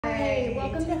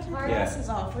Welcome to Heart. Glasses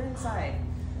off. We're inside.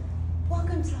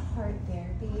 Welcome to Heart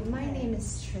Therapy. My name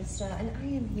is Trista, and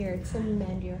I am here to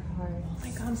mend your heart. Oh my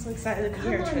God, I'm so excited to be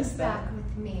here, Come on Trista. back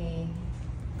with me.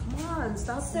 Come on,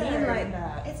 stop Sir, being like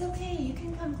that. It's okay. You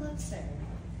can come closer.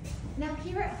 Now,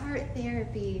 here at Heart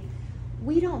Therapy,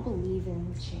 we don't believe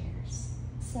in chairs.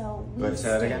 So we Wait, say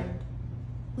that again?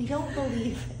 We don't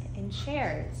believe in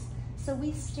chairs. So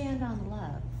we stand on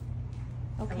love.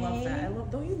 Okay? I love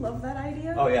that. Don't you love that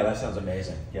idea? Oh yeah, that sounds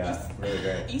amazing. Yeah, really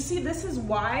great. You see, this is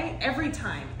why every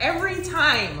time.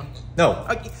 No.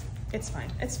 Okay, it's fine.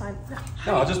 It's fine.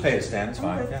 No, I'll just pay to stand. It's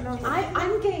fine. Okay, Yeah. no.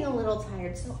 I'm getting a little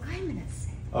tired, so I'm gonna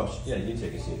sit. Oh yeah, you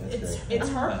take a seat. That's It's great.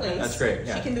 her place. That's great.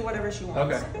 Yeah. She can do whatever she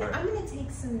wants. Okay. All right. I'm gonna take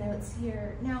some notes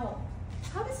here. Now,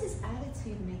 how does his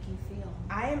attitude make you feel?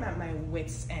 I am at my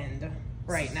wit's end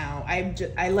right now.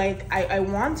 I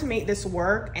want to make this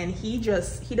work, and he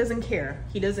doesn't care.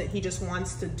 He just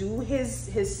wants to do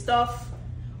his stuff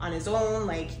on his own.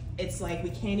 Like, it's like we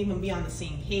can't even be on the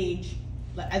same page.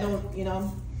 Like, I don't, you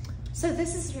know. So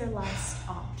this is your last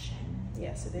option.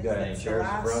 Yes, it is. You got any It's the chairs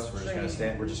last for us? We're just gonna train.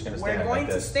 stand. We're just gonna We're stand going like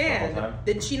to this the whole stand. time.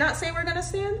 Did she not say we're gonna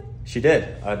stand? She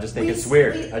did. I just think it's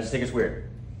weird. I just think it's weird.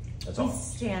 That's We all.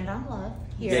 stand on love.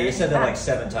 Here Yeah, you said that and like back.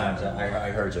 7 times. I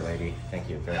heard you, lady. Thank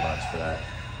you very much for that.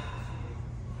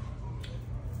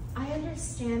 I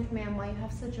understand, ma'am, why you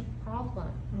have such a problem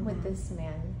with this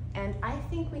man. And I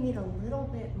think we need a little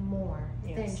bit more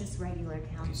than just regular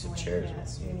counseling. chairs.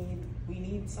 Yes, we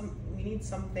need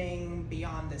something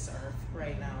beyond this earth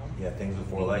right now. Yeah, things with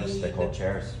 4 We legs. They need- call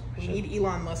chairs. We need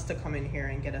Elon Musk to come in here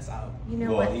and get us out. You know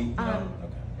Well, what? okay.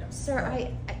 Yeah. Sir,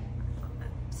 I'm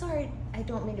sorry, I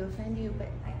don't mean to offend you, but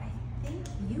I think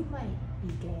you might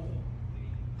be gay.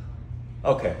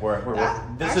 Okay,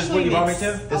 That this is what you want me to?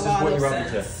 actually This is makes a what you lot want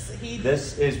of me to? sense.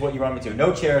 This is what you want me to?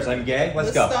 No chairs, I'm gay?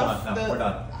 Let's go. Come on, no, we're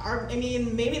done. I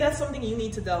mean, maybe that's something you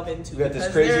need to delve into. We got this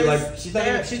because crazy, there's-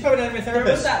 like, she's probably not even a There was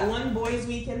therapist. that one boys'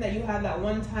 weekend that you had that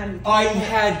one time. I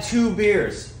had 2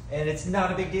 beers, and it's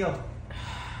not a big deal.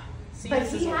 See, But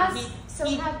this he is what- has- so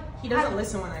he have- doesn't have-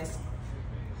 listen when I.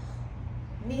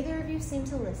 Neither of you seem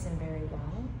to listen very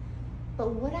well. But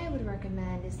what I would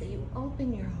recommend is that you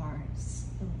open your hearts.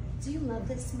 Do you love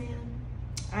this man?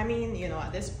 I mean, you know,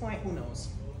 at this point, who knows?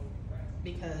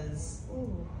 Because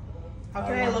Ooh. how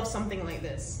can I love something like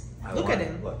this? Look at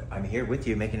him. Look, I'm here with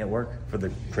you making it work for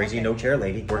the crazy no chair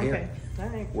lady. We're here. All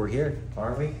right. We're here,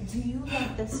 aren't we? Do you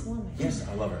love this woman? Yes,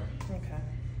 I love her. Okay.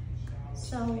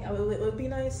 So, It would be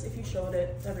nice if you showed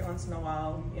it every once in a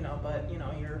while, you know. But you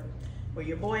know, you're with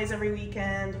your boys every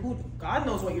weekend. Who? God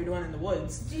knows what you're doing in the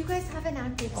woods. do you guys have an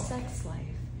active sex life?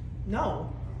 No.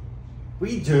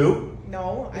 We do.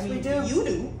 No. Yes, I mean, we do. you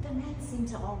do. The men seem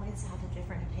to always have a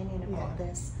different opinion about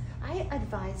this. I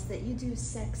advise that you do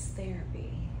sex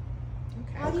therapy.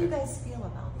 Okay. How do you guys feel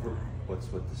about that?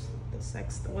 What's with this? The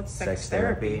sex. What's Sex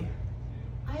therapy.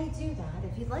 I do that.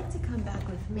 If you'd like to come back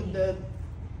with me.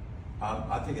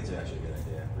 I think it's actually a good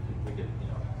idea. We could,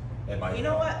 you know. You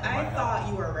know what? I thought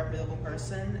you were a reputable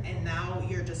person, and now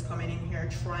you're just coming in here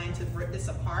trying to rip this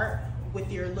apart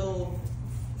with your little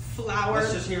flower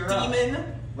Let's just hear her out. demon.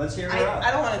 Let's hear her out.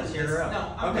 I don't want to Let's do hear this. her out.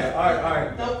 No. I'm Okay. good. All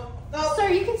right. No. No. Sir,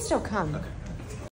 you can still come. Okay.